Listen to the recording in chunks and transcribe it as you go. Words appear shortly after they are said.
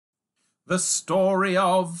the story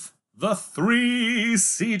of the 3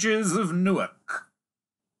 sieges of Newark.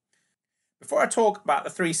 Before I talk about the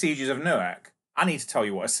 3 sieges of Newark, I need to tell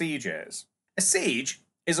you what a siege is. A siege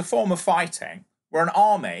is a form of fighting where an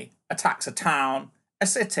army attacks a town, a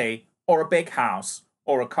city, or a big house,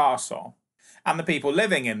 or a castle. And the people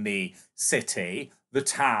living in the city, the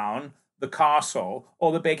town, the castle,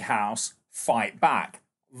 or the big house fight back.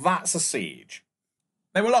 That's a siege.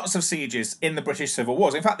 There were lots of sieges in the British Civil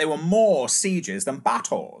Wars. In fact, there were more sieges than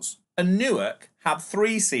battles. And Newark had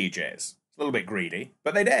 3 sieges. It's a little bit greedy,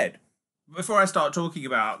 but they did. Before I start talking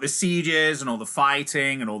about the sieges and all the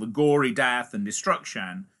fighting and all the gory death and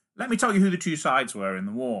destruction, let me tell you who the 2 sides were in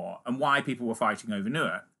the war and why people were fighting over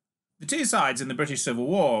Newark. The 2 sides in the British Civil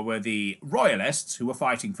War were the Royalists, who were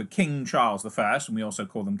fighting for King Charles I, and we also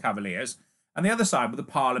call them Cavaliers, and the other side were the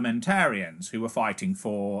Parliamentarians, who were fighting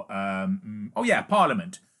for,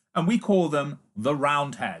 Parliament, and we call them the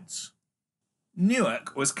Roundheads.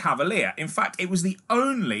 Newark was Cavalier. In fact, it was the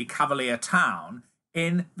only Cavalier town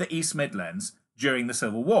in the East Midlands during the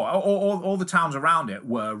Civil War. All the towns around it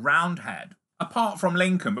were Roundhead. Apart from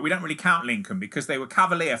Lincoln, but we don't really count Lincoln because they were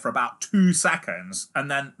Cavalier for about 2 seconds and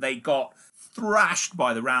then they got thrashed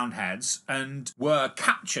by the Roundheads and were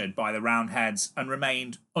captured by the Roundheads and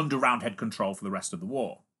remained under Roundhead control for the rest of the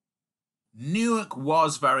war. Newark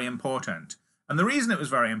was very important. And the reason it was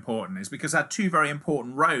very important is because it had 2 very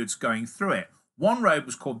important roads going through it. One road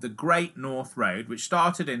was called the Great North Road, which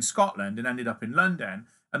started in Scotland and ended up in London.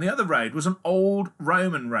 And the other road was an old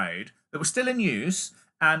Roman road that was still in use,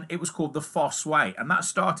 and it was called the Fosse Way. And that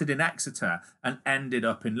started in Exeter and ended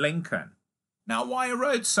up in Lincoln. Now, why are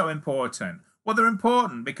roads so important? Well, they're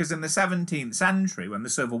important because in the 17th century, when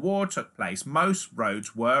the Civil War took place, most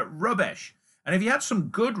roads were rubbish. And if you had some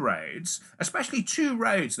good roads, especially 2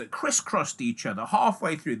 roads that crisscrossed each other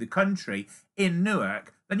halfway through the country in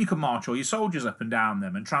Newark, then you could march all your soldiers up and down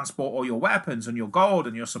them and transport all your weapons and your gold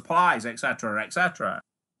and your supplies, etc., etc.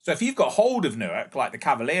 So if you've got hold of Newark, like the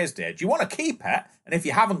Cavaliers did, you want to keep it. And if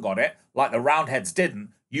you haven't got it, like the Roundheads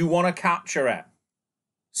didn't, you want to capture it.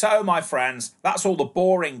 So, my friends, that's all the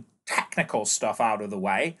boring technical stuff out of the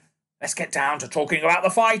way. Let's get down to talking about the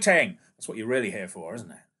fighting. That's what you're really here for,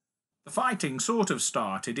 isn't it? The fighting sort of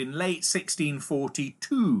started in late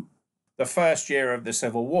 1642, the first year of the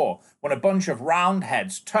Civil War, when a bunch of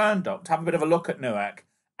Roundheads turned up to have a bit of a look at Newark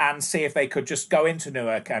and see if they could just go into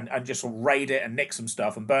Newark and just raid it and nick some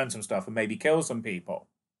stuff and burn some stuff and maybe kill some people.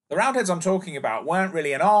 The Roundheads I'm talking about weren't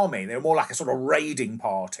really an army. They were more like a sort of raiding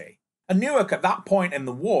party. And Newark at that point in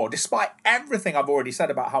the war, despite everything I've already said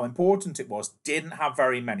about how important it was, didn't have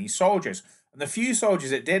very many soldiers. And the few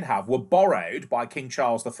soldiers it did have were borrowed by King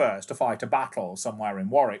Charles I to fight a battle somewhere in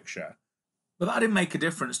Warwickshire. But that didn't make a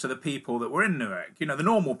difference to the people that were in Newark, the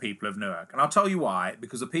normal people of Newark. And I'll tell you why,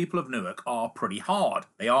 because the people of Newark are pretty hard.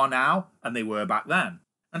 They are now, and they were back then.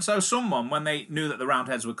 And so someone, when they knew that the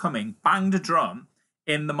Roundheads were coming, banged a drum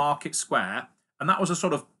in the market square, and that was a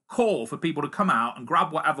sort of call for people to come out and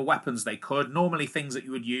grab whatever weapons they could, normally things that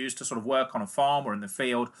you would use to sort of work on a farm or in the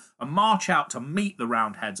field, and march out to meet the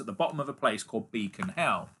Roundheads at the bottom of a place called Beacon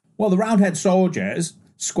Hill. Well, the Roundhead soldiers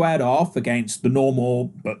squared off against the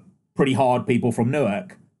normal but pretty hard people from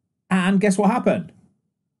Newark, and guess what happened?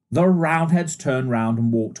 The Roundheads turned round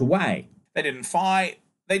and walked away. They didn't fight,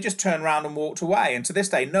 they just turned round and walked away, and to this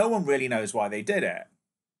day no one really knows why they did it.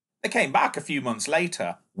 They came back a few months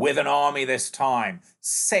later, with an army this time,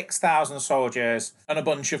 6,000 soldiers and a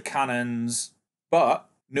bunch of cannons. But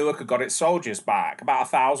Newark had got its soldiers back, about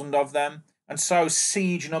 1,000 of them, and so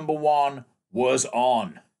siege number 1 was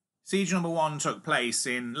on. Siege number 1 took place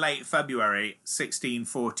in late February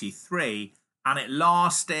 1643, and it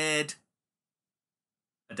lasted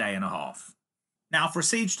a day and a half. Now, for a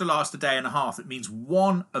siege to last a day and a half, it means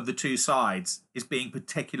one of the 2 sides is being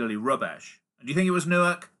particularly rubbish. And do you think it was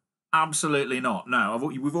Newark? Absolutely not. No,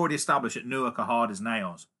 we've already established that Newark are hard as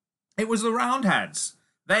nails. It was the Roundheads.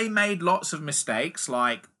 They made lots of mistakes,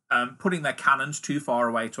 like putting their cannons too far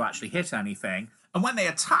away to actually hit anything. And when they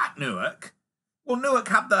attacked Newark, well, Newark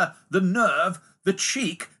had the nerve, the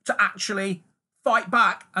cheek to actually fight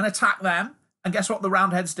back and attack them. And guess what the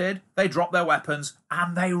Roundheads did? They dropped their weapons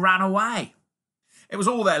and they ran away. It was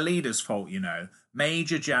all their leader's fault,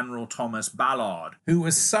 Major General Thomas Ballard, who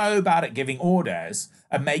was so bad at giving orders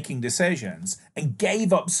and making decisions and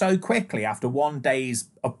gave up so quickly after one day's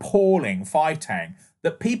appalling fighting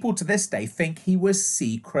that people to this day think he was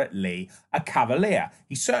secretly a Cavalier.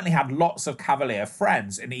 He certainly had lots of Cavalier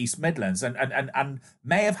friends in East Midlands and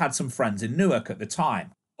may have had some friends in Newark at the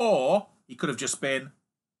time. Or he could have just been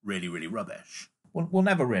really, really rubbish. We'll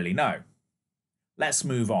never really know. Let's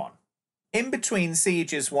move on. In between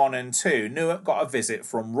sieges 1 and 2, Newark got a visit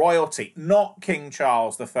from royalty, not King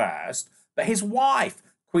Charles I, but his wife,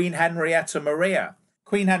 Queen Henrietta Maria.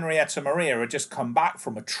 Queen Henrietta Maria had just come back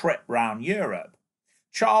from a trip round Europe.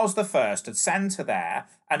 Charles I had sent her there,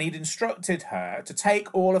 and he'd instructed her to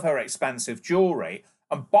take all of her expensive jewellery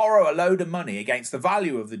and borrow a load of money against the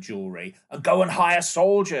value of the jewellery and go and hire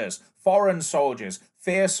soldiers, foreign soldiers,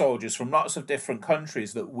 fierce soldiers from lots of different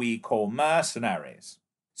countries that we call mercenaries.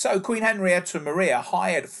 So Queen Henrietta Maria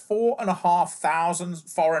hired 4,500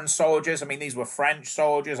 foreign soldiers. I mean, these were French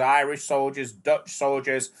soldiers, Irish soldiers, Dutch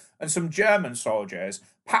soldiers, and some German soldiers,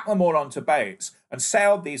 packed them all onto boats and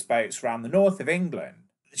sailed these boats around the north of England.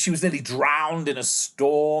 She was nearly drowned in a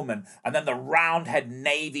storm, and then the Roundhead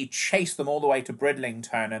Navy chased them all the way to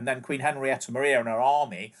Bridlington, and then Queen Henrietta Maria and her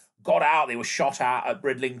army got out. They were shot out at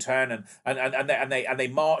Bridlington, and they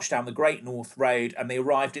marched down the Great North Road, and they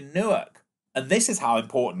arrived in Newark. And this is how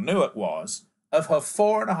important Newark was. Of her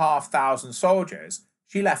 4,500 soldiers,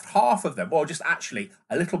 she left half of them, or just actually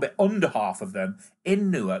a little bit under half of them,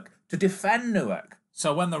 in Newark to defend Newark.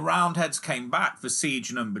 So when the Roundheads came back for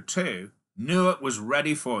siege number 2, Newark was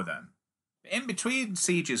ready for them. In between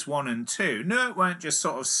sieges 1 and 2, Newark weren't just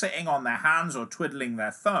sort of sitting on their hands or twiddling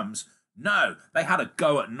their thumbs. No, they had a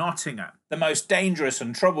go at Nottingham, the most dangerous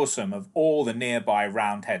and troublesome of all the nearby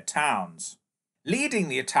Roundhead towns. Leading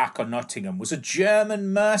the attack on Nottingham was a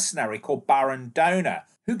German mercenary called Baron Dohna,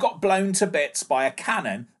 who got blown to bits by a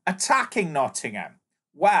cannon attacking Nottingham.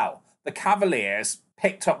 Well, the Cavaliers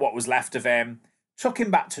picked up what was left of him, took him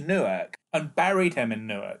back to Newark, and buried him in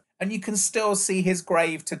Newark. And you can still see his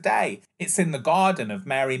grave today. It's in the garden of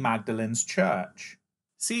Mary Magdalene's church.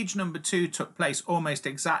 Siege number 2 took place almost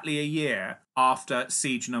exactly a year after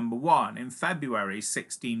siege number 1 in February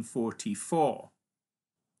 1644.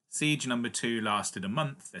 Siege number 2 lasted a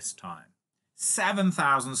month this time.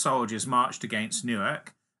 7,000 soldiers marched against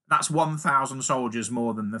Newark. That's 1,000 soldiers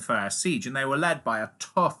more than the first siege, and they were led by a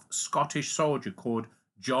tough Scottish soldier called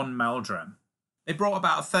John Meldrum. They brought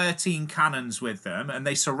about 13 cannons with them, and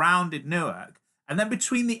they surrounded Newark. And then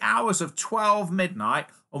between the hours of 12 midnight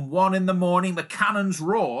and 1 in the morning, the cannons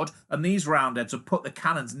roared, and these Roundheads had put the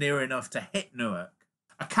cannons near enough to hit Newark.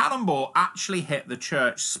 A cannonball actually hit the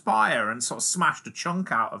church spire and sort of smashed a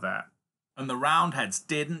chunk out of it. And the Roundheads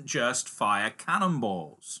didn't just fire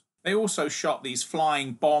cannonballs. They also shot these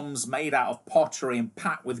flying bombs made out of pottery and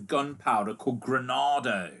packed with gunpowder called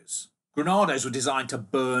grenados. Grenados were designed to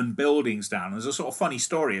burn buildings down. There's a sort of funny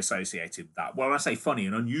story associated with that. Well, when I say funny,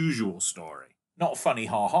 an unusual story. Not funny,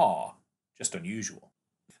 ha-ha, just unusual.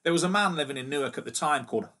 There was a man living in Newark at the time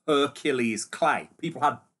called Hercules Clay. People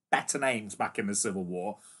had better names back in the Civil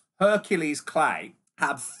War. Hercules Clay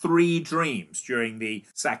had 3 dreams during the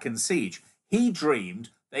second siege. He dreamed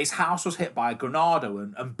that his house was hit by a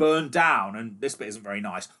grenado and burned down, and this bit isn't very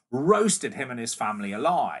nice, roasted him and his family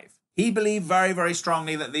alive. He believed very, very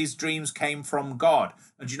strongly that these dreams came from God.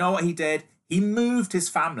 And do you know what he did? He moved his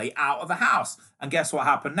family out of the house. And guess what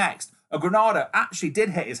happened next? A grenado actually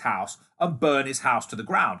did hit his house and burn his house to the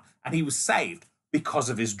ground. And he was saved because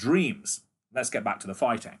of his dreams. Let's get back to the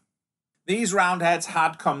fighting. These Roundheads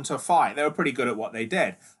had come to fight. They were pretty good at what they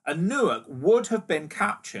did. And Newark would have been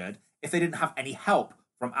captured if they didn't have any help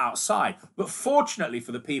from outside. But fortunately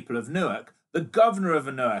for the people of Newark, the governor of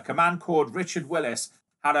Newark, a man called Richard Willis,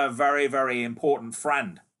 had a very, very important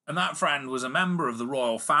friend. And that friend was a member of the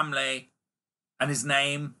royal family, and his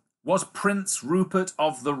name was Prince Rupert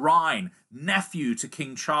of the Rhine, nephew to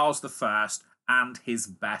King Charles I and his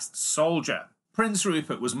best soldier. Prince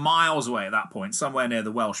Rupert was miles away at that point, somewhere near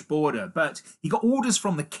the Welsh border, but he got orders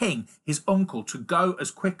from the king, his uncle, to go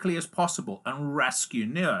as quickly as possible and rescue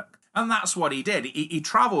Newark. And that's what he did. He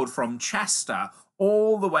travelled from Chester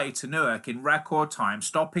all the way to Newark in record time,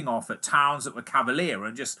 stopping off at towns that were Cavalier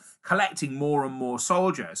and just collecting more and more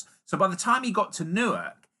soldiers. So by the time he got to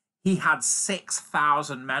Newark, he had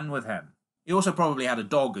 6,000 men with him. He also probably had a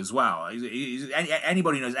dog as well.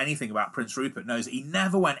 Anybody who knows anything about Prince Rupert knows that he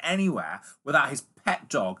never went anywhere without his pet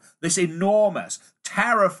dog, this enormous,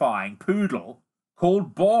 terrifying poodle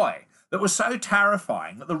called Boy, that was so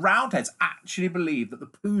terrifying that the Roundheads actually believed that the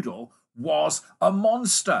poodle was a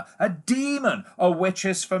monster, a demon, a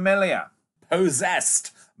witch's familiar,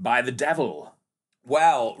 possessed by the devil.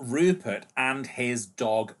 Well, Rupert and his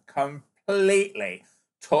dog completely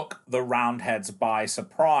took the Roundheads by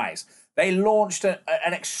surprise. They launched an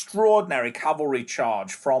extraordinary cavalry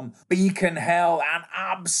charge from Beacon Hill and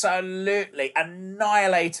absolutely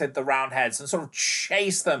annihilated the Roundheads and sort of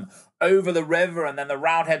chased them over the river, and then the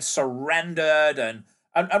Roundheads surrendered, and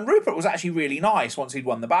Rupert was actually really nice once he'd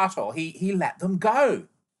won the battle. He let them go.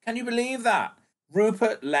 Can you believe that?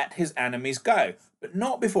 Rupert let his enemies go, but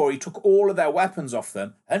not before he took all of their weapons off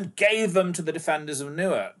them and gave them to the defenders of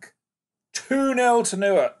Newark. 2-0 to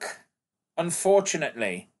Newark.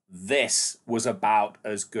 Unfortunately, this was about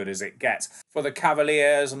as good as it gets for the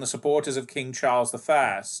Cavaliers and the supporters of King Charles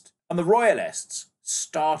I, and the Royalists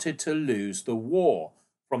started to lose the war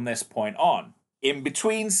from this point on. In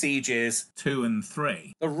between sieges 2 and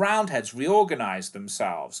 3, the Roundheads reorganised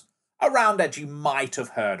themselves. A Roundhead you might have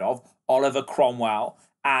heard of, Oliver Cromwell,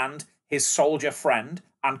 and his soldier friend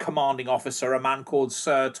and commanding officer, a man called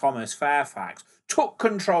Sir Thomas Fairfax, took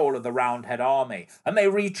control of the Roundhead army, and they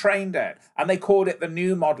retrained it, and they called it the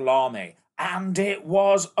New Model Army, and it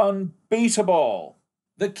was unbeatable.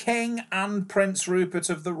 The King and Prince Rupert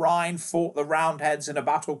of the Rhine fought the Roundheads in a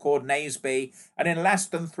battle called Naseby, and in less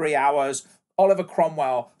than 3 hours, Oliver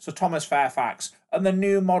Cromwell, Sir Thomas Fairfax, and the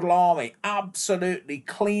New Model Army absolutely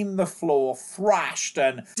cleaned the floor, thrashed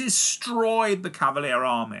and destroyed the Cavalier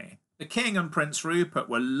army. The King and Prince Rupert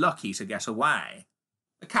were lucky to get away.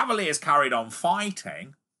 The Cavaliers carried on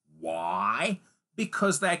fighting. Why?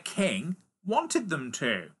 Because their king wanted them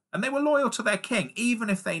to, and they were loyal to their king, even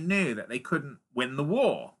if they knew that they couldn't win the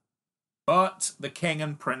war. But the King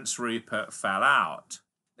and Prince Rupert fell out.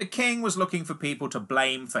 The king was looking for people to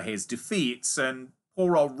blame for his defeats, and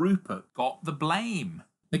poor old Rupert got the blame.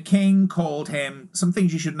 The king called him some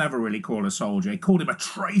things you should never really call a soldier. He called him a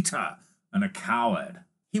traitor and a coward.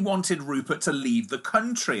 He wanted Rupert to leave the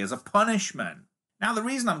country as a punishment. Now, the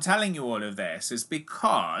reason I'm telling you all of this is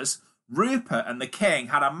because Rupert and the king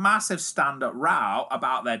had a massive stand-up row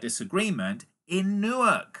about their disagreement in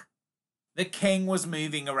Newark. The king was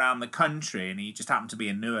moving around the country, and he just happened to be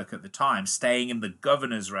in Newark at the time, staying in the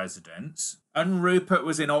governor's residence. And Rupert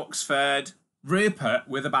was in Oxford. Rupert,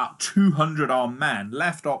 with about 200 armed men,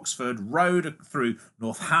 left Oxford, rode through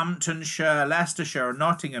Northamptonshire, Leicestershire, and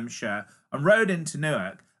Nottinghamshire, and rode into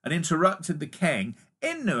Newark and interrupted the king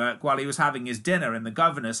in Newark while he was having his dinner in the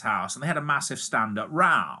governor's house, and they had a massive stand-up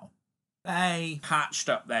row. They patched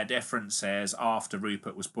up their differences after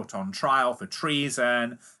Rupert was put on trial for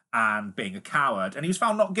treason and being a coward, and he was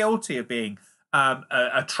found not guilty of being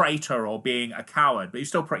a traitor or being a coward, but he was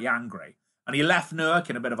still pretty angry. And he left Newark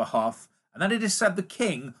in a bit of a huff, and then it is said the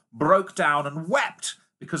king broke down and wept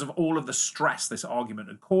because of all of the stress this argument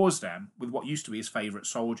had caused him with what used to be his favourite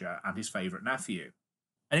soldier and his favourite nephew.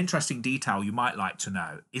 An interesting detail you might like to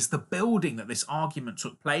know is the building that this argument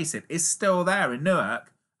took place in is still there in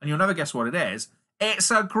Newark, and you'll never guess what it is.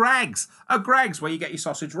 It's a Greggs where you get your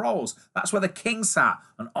sausage rolls. That's where the king sat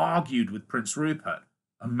and argued with Prince Rupert.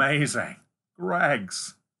 Amazing.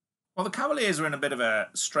 Greggs. Well, the Cavaliers were in a bit of a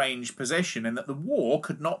strange position in that the war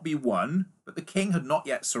could not be won, but the king had not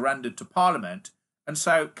yet surrendered to Parliament, and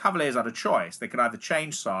so Cavaliers had a choice. They could either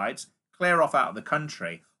change sides, clear off out of the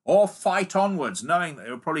country, or fight onwards, knowing that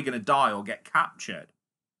they were probably going to die or get captured.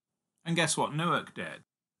 And guess what Newark did?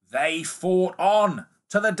 They fought on,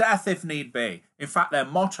 to the death if need be. In fact, their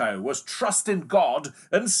motto was trust in God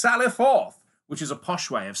and sally forth, which is a posh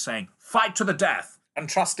way of saying fight to the death and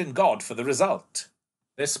trust in God for the result.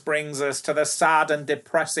 This brings us to the sad and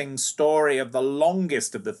depressing story of the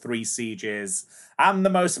longest of the 3 sieges and the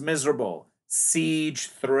most miserable, Siege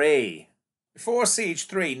 3. Before Siege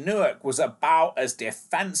 3, Newark was about as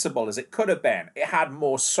defensible as it could have been. It had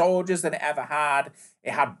more soldiers than it ever had.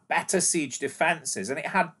 It had better siege defences, and it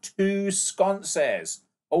had 2 sconces.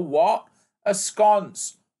 A what? A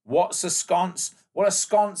sconce. What's a sconce? Well, a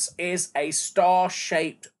sconce is a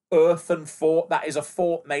star-shaped earthen fort. That is a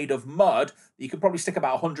fort made of mud that you could probably stick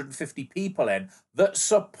about 150 people in that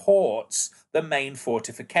supports the main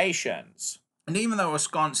fortifications. And even though a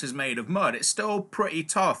sconce is made of mud, it's still pretty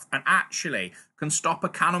tough and actually can stop a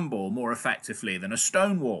cannonball more effectively than a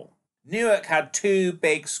stone wall. Newark had 2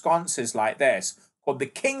 big sconces like this, called the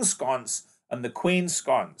King's Sconce and the Queen's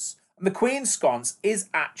Sconce. And the Queen's Sconce is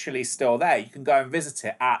actually still there. You can go and visit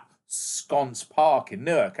it at Sconce Park in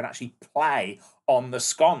Newark and actually play on the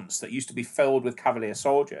sconce that used to be filled with Cavalier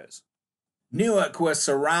soldiers. Newark was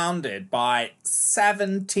surrounded by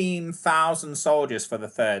 17,000 soldiers for the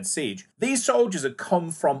 3rd siege. These soldiers had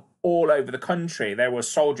come from all over the country. There were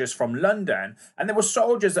soldiers from London, and there were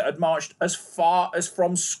soldiers that had marched as far as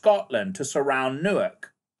from Scotland to surround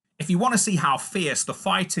Newark. If you want to see how fierce the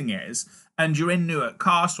fighting is, and you're in Newark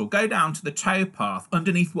Castle, go down to the towpath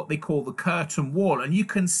underneath what they call the curtain wall, and you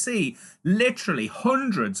can see literally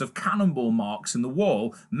hundreds of cannonball marks in the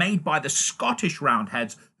wall made by the Scottish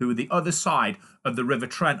Roundheads who were the other side of the River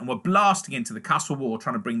Trent and were blasting into the castle wall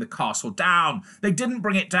trying to bring the castle down. They didn't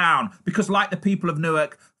bring it down because, like the people of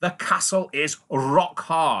Newark, the castle is rock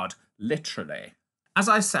hard, literally. As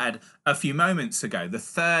I said a few moments ago, the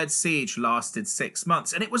third siege lasted 6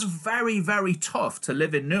 months, and it was very, very tough to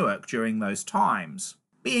live in Newark during those times.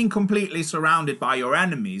 Being completely surrounded by your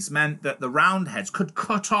enemies meant that the Roundheads could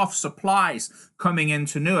cut off supplies coming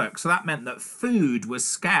into Newark, so that meant that food was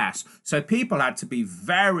scarce. So people had to be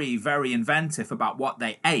very, very inventive about what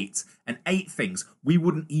they ate, and ate things we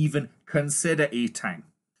wouldn't even consider eating.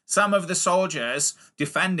 Some of the soldiers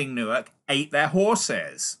defending Newark ate their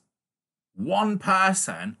horses. One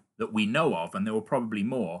person that we know of, and there were probably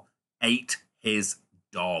more, ate his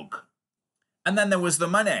dog. And then there was the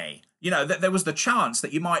money. There was the chance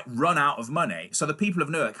that you might run out of money, so the people of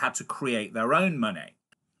Newark had to create their own money.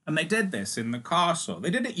 And they did this in the castle. They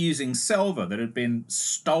did it using silver that had been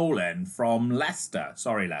stolen from Leicester.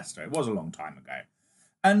 Sorry, Leicester, it was a long time ago.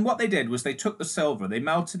 And what they did was they took the silver, they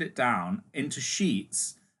melted it down into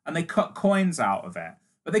sheets, and they cut coins out of it.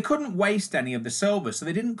 But they couldn't waste any of the silver, so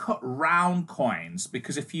they didn't cut round coins,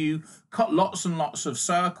 because if you cut lots and lots of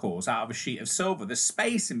circles out of a sheet of silver, there's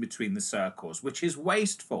space in between the circles, which is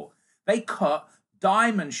wasteful. They cut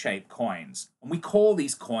diamond-shaped coins, and we call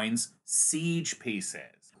these coins siege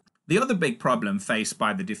pieces. The other big problem faced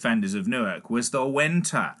by the defenders of Newark was the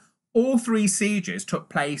winter. All three sieges took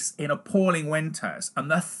place in appalling winters, and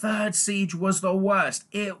the third siege was the worst.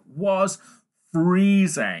 It was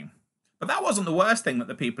freezing. But that wasn't the worst thing that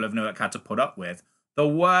the people of Newark had to put up with. The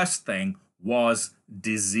worst thing was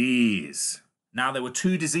disease. Now, there were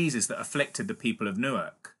two diseases that afflicted the people of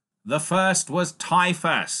Newark. The first was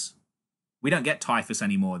typhus. We don't get typhus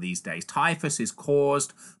anymore these days. Typhus is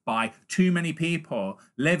caused by too many people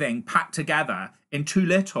living packed together in too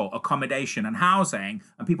little accommodation and housing,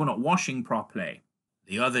 and people not washing properly.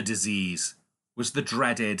 The other disease was the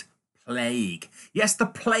dreaded plague. Yes, the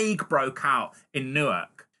plague broke out in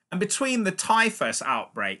Newark. And between the typhus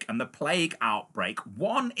outbreak and the plague outbreak,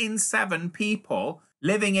 1 in 7 people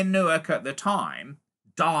living in Newark at the time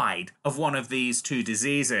died of one of these two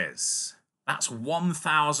diseases. That's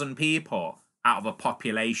 1,000 people out of a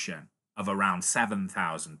population of around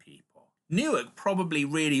 7,000 people. Newark probably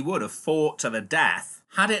really would have fought to the death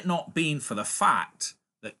had it not been for the fact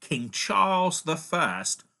that King Charles I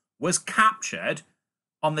was captured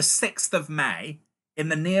on the 6th of May in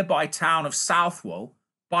the nearby town of Southwell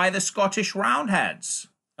by the Scottish Roundheads.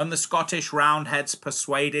 And the Scottish Roundheads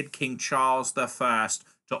persuaded King Charles I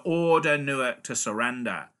to order Newark to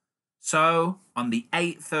surrender. So, on the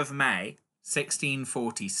 8th of May,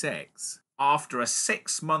 1646, after a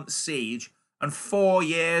 6-month siege and 4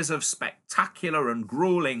 years of spectacular and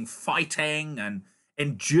grueling fighting and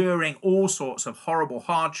enduring all sorts of horrible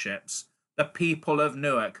hardships, the people of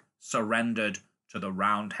Newark surrendered to the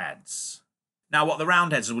Roundheads. Now, what the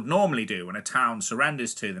Roundheads would normally do when a town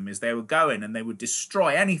surrenders to them is they would go in and they would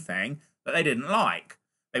destroy anything that they didn't like.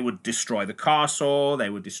 They would destroy the castle, they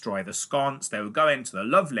would destroy the sconce, they would go into the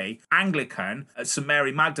lovely Anglican at St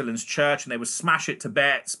Mary Magdalene's church and they would smash it to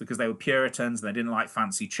bits because they were Puritans and they didn't like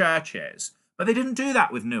fancy churches. But they didn't do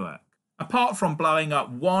that with Newark. Apart from blowing up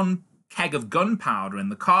one keg of gunpowder in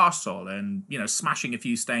the castle and, smashing a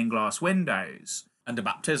few stained glass windows and a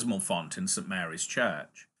baptismal font in St Mary's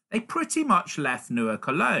church, they pretty much left Newark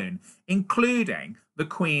alone, including the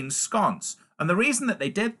Queen's Sconce. And the reason that they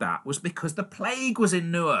did that was because the plague was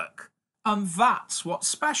in Newark. And that's what's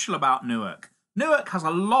special about Newark. Newark has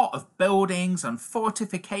a lot of buildings and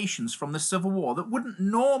fortifications from the Civil War that wouldn't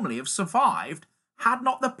normally have survived had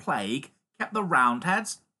not the plague kept the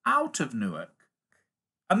Roundheads out of Newark.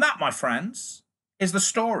 And that, my friends, is the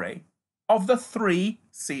story of the 3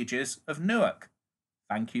 sieges of Newark.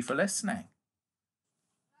 Thank you for listening.